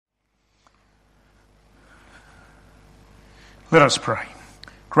Let us pray.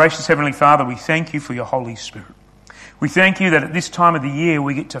 Gracious Heavenly Father, we thank you for your Holy Spirit. We thank you that at this time of the year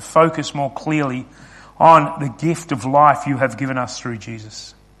we get to focus more clearly on the gift of life you have given us through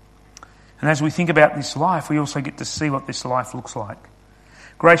Jesus. And as we think about this life, we also get to see what this life looks like.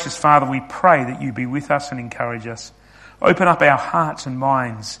 Gracious Father, we pray that you be with us and encourage us. Open up our hearts and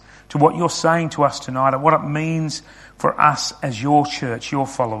minds to what you're saying to us tonight and what it means for us as your church, your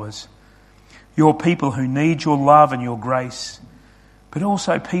followers, your people who need your love and your grace, but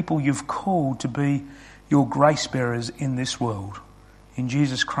also people you've called to be your grace bearers in this world. In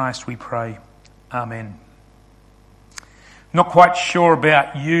Jesus Christ we pray. Amen. Not quite sure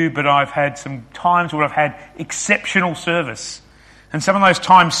about you, but I've had some times where I've had exceptional service. And some of those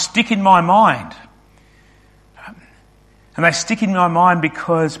times stick in my mind. And they stick in my mind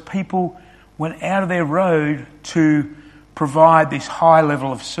because people went out of their road to provide this high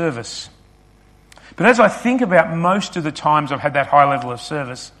level of service. But as I think about most of the times I've had that high level of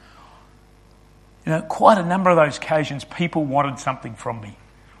service, quite a number of those occasions people wanted something from me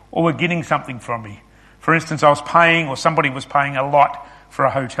or were getting something from me. For instance, I was paying or somebody was paying a lot for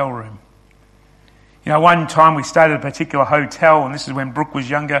a hotel room. One time we stayed at a particular hotel, and this is when Brooke was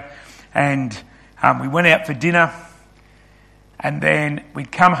younger, and we went out for dinner, and then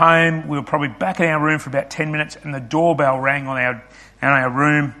we'd come home. We were probably back in our room for about 10 minutes, and the doorbell rang on our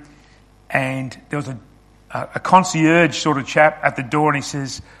room, and there was a concierge sort of chap at the door, and he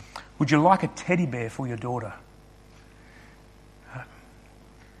says, "Would you like a teddy bear for your daughter?"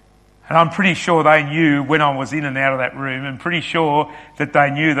 And I'm pretty sure they knew when I was in and out of that room, and pretty sure that they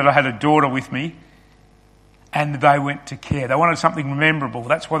knew that I had a daughter with me, and they went to care. They wanted something memorable.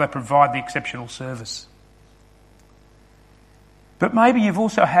 That's why they provide the exceptional service. But maybe you've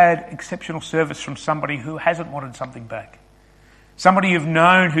also had exceptional service from somebody who hasn't wanted something back. Somebody you've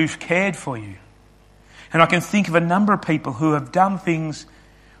known who's cared for you. And I can think of a number of people who have done things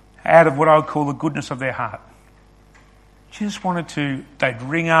out of what I would call the goodness of their heart. Just they'd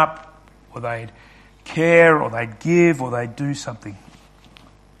ring up, or they'd care, or they'd give, or they'd do something.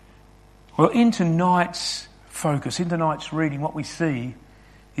 Well, in tonight's focus, in tonight's reading, what we see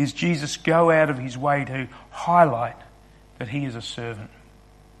is Jesus go out of his way to highlight that he is a servant.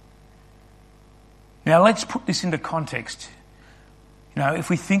 Now let's put this into context.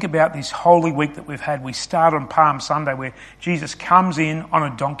 If we think about this Holy Week that we've had, we start on Palm Sunday where Jesus comes in on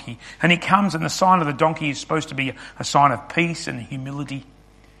a donkey. And he comes, and the sign of the donkey is supposed to be a sign of peace and humility.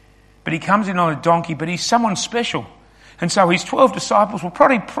 But he comes in on a donkey, but he's someone special. And so his 12 disciples were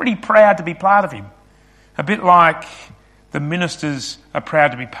probably pretty proud to be part of him. A bit like the ministers are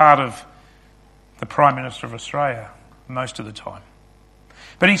proud to be part of the Prime Minister of Australia most of the time.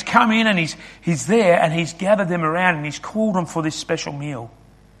 But he's come in and he's there and he's gathered them around and he's called them for this special meal.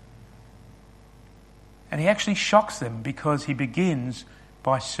 And he actually shocks them because he begins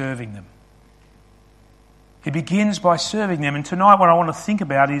by serving them. He begins by serving them. And tonight what I want to think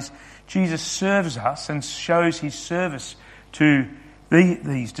about is Jesus serves us and shows his service to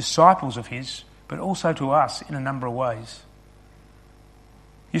these disciples of his, but also to us in a number of ways.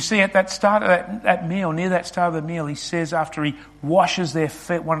 You see, at that start of that meal, near that start of the meal, he says, after he washes their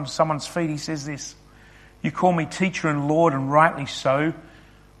feet, someone's feet, he says this, "You call me teacher and Lord, and rightly so,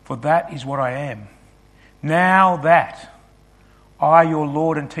 for that is what I am. Now that I, your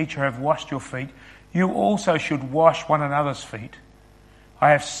Lord and teacher, have washed your feet, you also should wash one another's feet.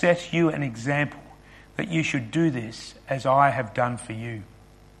 I have set you an example that you should do this as I have done for you."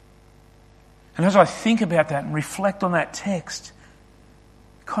 And as I think about that and reflect on that text,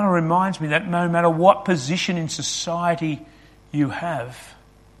 it kind of reminds me that no matter what position in society you have,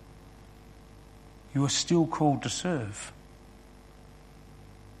 you are still called to serve.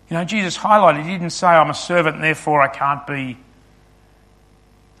 Jesus highlighted, he didn't say, "I'm a servant and therefore I can't be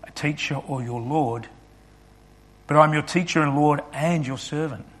a teacher or your Lord," but I'm your teacher and Lord and your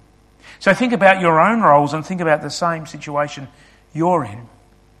servant. So think about your own roles and think about the same situation you're in.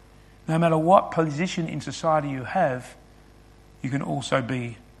 No matter what position in society you have, you can also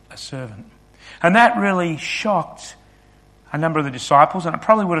be a servant. And that really shocked a number of the disciples, and it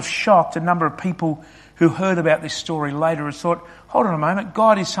probably would have shocked a number of people who heard about this story later and thought, hold on a moment,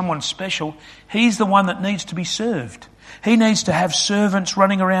 God is someone special. He's the one that needs to be served. He needs to have servants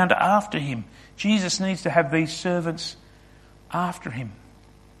running around after him. Jesus needs to have these servants after him.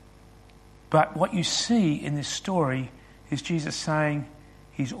 But what you see in this story is Jesus saying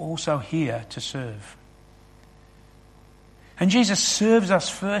he's also here to serve. And Jesus serves us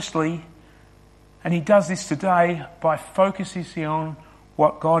firstly, and he does this today by focusing on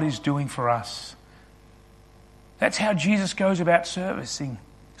what God is doing for us. That's how Jesus goes about servicing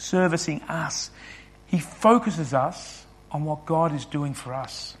us. He focuses us on what God is doing for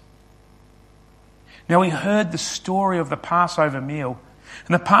us. Now, we heard the story of the Passover meal,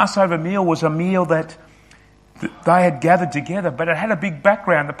 and the Passover meal was a meal that they had gathered together, but it had a big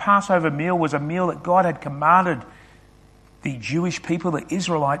background. The Passover meal was a meal that God had commanded the Jewish people, the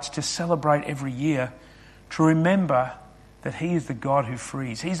Israelites, to celebrate every year, to remember that He is the God who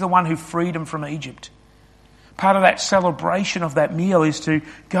frees. He's the one who freed them from Egypt. Part of that celebration of that meal is to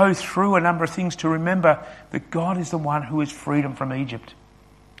go through a number of things to remember that God is the one who has freed them from Egypt.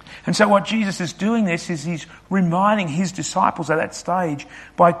 And so what Jesus is doing this is He's reminding His disciples at that stage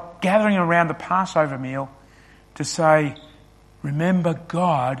by gathering around the Passover meal to say, remember,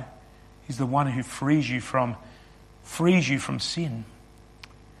 God is the one who frees you from sin.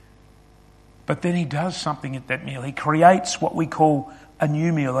 But then He does something at that meal. He creates what we call a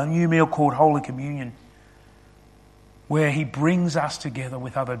new meal called Holy Communion, where He brings us together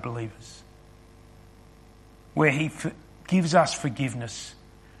with other believers, where He gives us forgiveness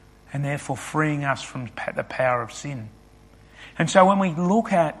and therefore freeing us from the power of sin. And so when we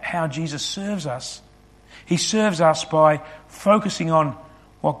look at how Jesus serves us, He serves us by focusing on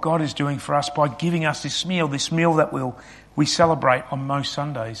what God is doing for us, by giving us this meal that we celebrate on most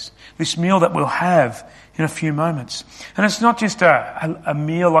Sundays, this meal that we'll have in a few moments. And it's not just a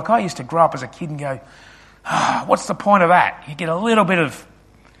meal like I used to grow up as a kid and go, what's the point of that? You get a little bit of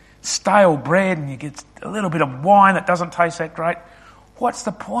stale bread and you get a little bit of wine that doesn't taste that great. What's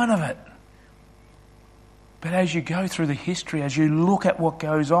the point of it? But as you go through the history, as you look at what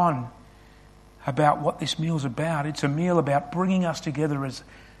goes on about what this meal's about, it's a meal about bringing us together as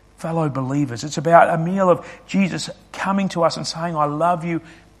fellow believers. It's about a meal of Jesus coming to us and saying, I love you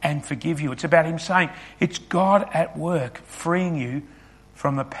and forgive you. It's about Him saying, it's God at work freeing you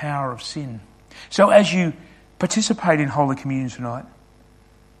from the power of sin. So as you participate in Holy Communion tonight,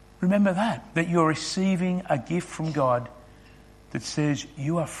 remember that you're receiving a gift from God that says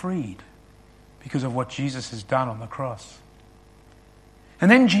you are freed because of what Jesus has done on the cross. And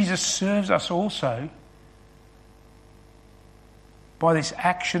then Jesus serves us also by this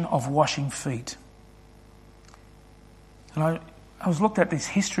action of washing feet. And I was looked at this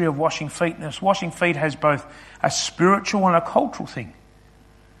history of washing feet, and this washing feet has both a spiritual and a cultural thing.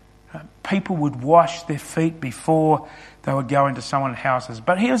 People would wash their feet before they would go into someone's houses.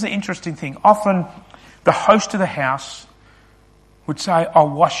 But here's the interesting thing. Often the host of the house would say, I'll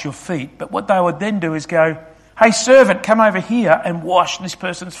wash your feet. But what they would then do is go, hey, servant, come over here and wash this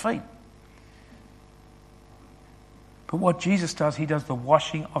person's feet. But what Jesus does, He does the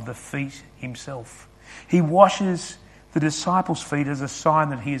washing of the feet Himself. He washes the disciples' feet as a sign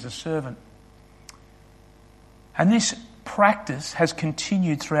that He is a servant. And this practice has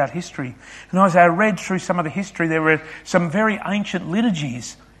continued throughout history. And as I read through some of the history, there were some very ancient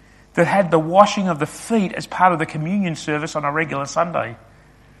liturgies that had the washing of the feet as part of the communion service on a regular Sunday.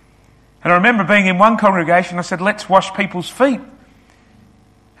 And I remember being in one congregation, I said, let's wash people's feet.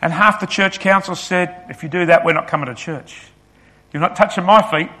 And half the church council said, if you do that, we're not coming to church. You're not touching my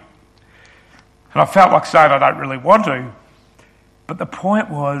feet. And I felt like saying I don't really want to. But the point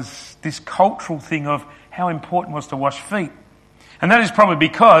was this cultural thing of how important it was to wash feet. And that is probably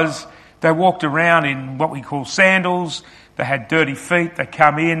because they walked around in what we call sandals. They had dirty feet. They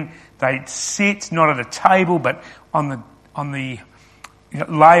come in, they'd sit not at a table, but lay on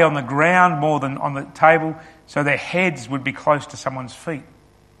the ground more than on the table, so their heads would be close to someone's feet.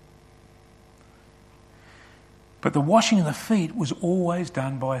 But the washing of the feet was always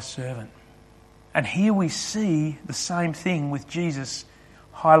done by a servant. And here we see the same thing with Jesus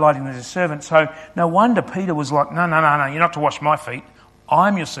highlighting as a servant. So no wonder Peter was like, no, you're not to wash my feet.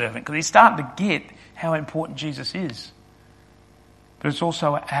 I'm your servant. Because he's starting to get how important Jesus is. But it's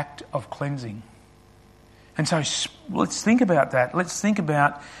also an act of cleansing. And so let's think about that. Let's think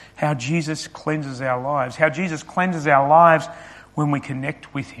about how Jesus cleanses our lives. How Jesus cleanses our lives when we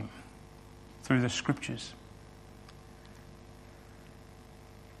connect with Him through the Scriptures.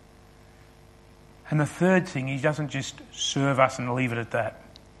 And the third thing, He doesn't just serve us and leave it at that.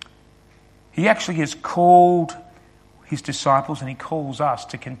 He actually has called His disciples and He calls us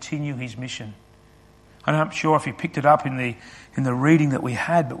to continue His mission. I'm not sure if you picked it up in the reading that we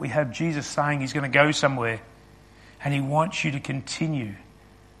had, but we have Jesus saying He's going to go somewhere and He wants you to continue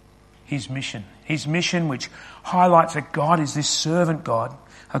His mission. His mission which highlights that God is this servant God,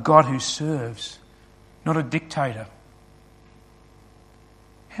 a God who serves, not a dictator.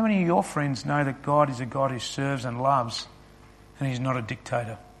 How many of your friends know that God is a God who serves and loves and He's not a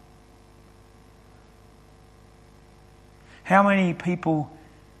dictator? How many people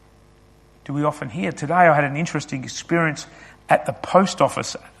do we often hear? Today I had an interesting experience at the post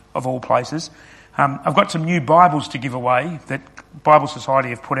office, of all places. I've got some new Bibles to give away that Bible Society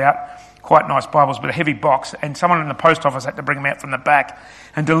have put out. Quite nice Bibles, but a heavy box. And someone in the post office had to bring them out from the back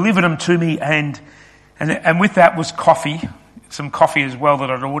and deliver them to me. And with that was coffee, some coffee as well that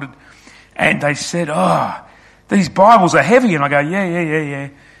I'd ordered. And they said, "Oh, these Bibles are heavy." And I go, yeah.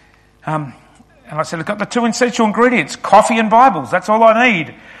 And I said, "I've got the two essential ingredients, coffee and Bibles. That's all I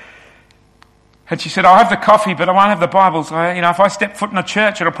need." And she said, "I'll have the coffee, but I won't have the Bibles. If I step foot in a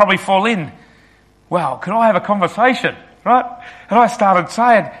church, it'll probably fall in." Well, could I have a conversation, right? And I started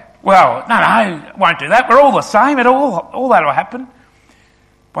saying, "Well, no, I won't do that. We're all the same. All that will happen."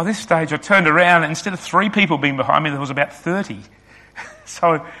 By this stage, I turned around, and instead of 3 people being behind me, there was about 30.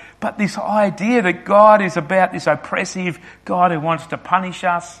 But this idea that God is about this oppressive God who wants to punish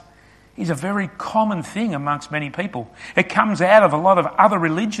us is a very common thing amongst many people. It comes out of a lot of other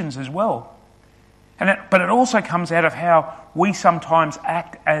religions as well. But it also comes out of how we sometimes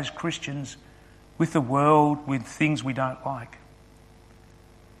act as Christians with the world, with things we don't like.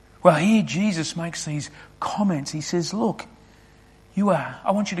 Well, here Jesus makes these comments. He says, "Look,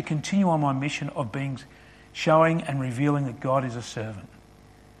 I want you to continue on my mission of showing and revealing that God is a servant.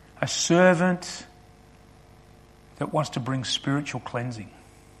 A servant that wants to bring spiritual cleansing.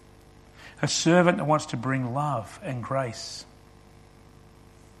 A servant that wants to bring love and grace.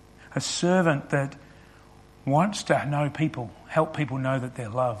 A servant that wants to help people know that they're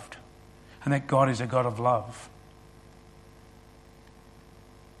loved and that God is a God of love."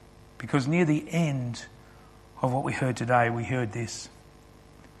 Because near the end of what we heard today, we heard this: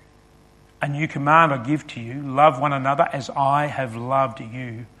 "A new command I give to you, love one another as I have loved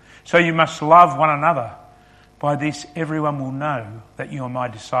you. So you must love one another. By this everyone will know that you are my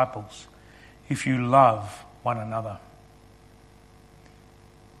disciples, if you love one another."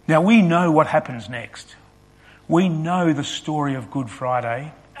 Now we know what happens next. We know the story of Good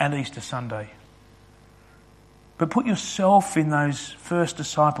Friday and Easter Sunday. But put yourself in those first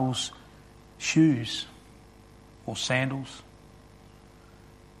disciples' shoes or sandals.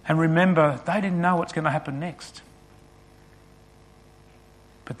 And remember, they didn't know what's going to happen next.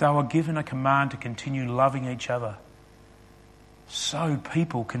 But they were given a command to continue loving each other so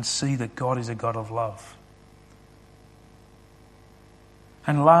people can see that God is a God of love.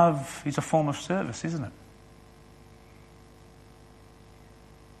 And love is a form of service, isn't it?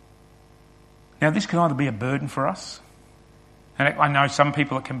 Now, this can either be a burden for us, and I know some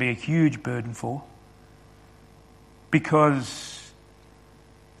people it can be a huge burden for, because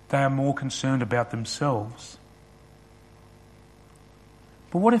they are more concerned about themselves.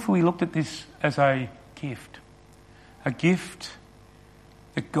 But what if we looked at this as a gift? A gift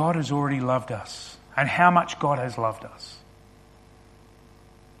that God has already loved us, and how much God has loved us,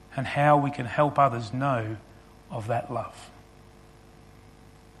 and how we can help others know of that love.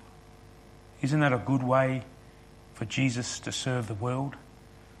 Isn't that a good way for Jesus to serve the world?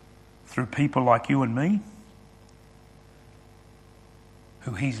 Through people like you and me,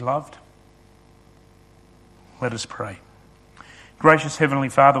 who he's loved? Let us pray. Gracious Heavenly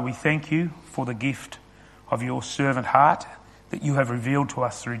Father, we thank you for the gift of your servant heart that you have revealed to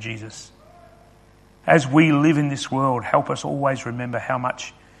us through Jesus. As we live in this world, help us always remember how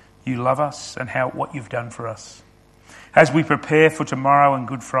much you love us and what you've done for us. As we prepare for tomorrow and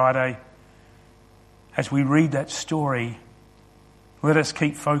Good Friday, as we read that story, let us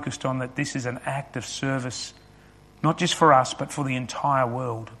keep focused on that this is an act of service, not just for us, but for the entire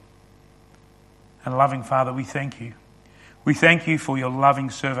world. And loving Father, we thank you. We thank you for your loving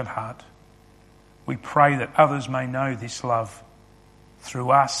servant heart. We pray that others may know this love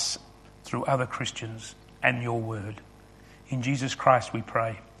through us, through other Christians, and your word. In Jesus Christ we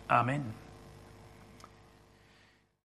pray. Amen.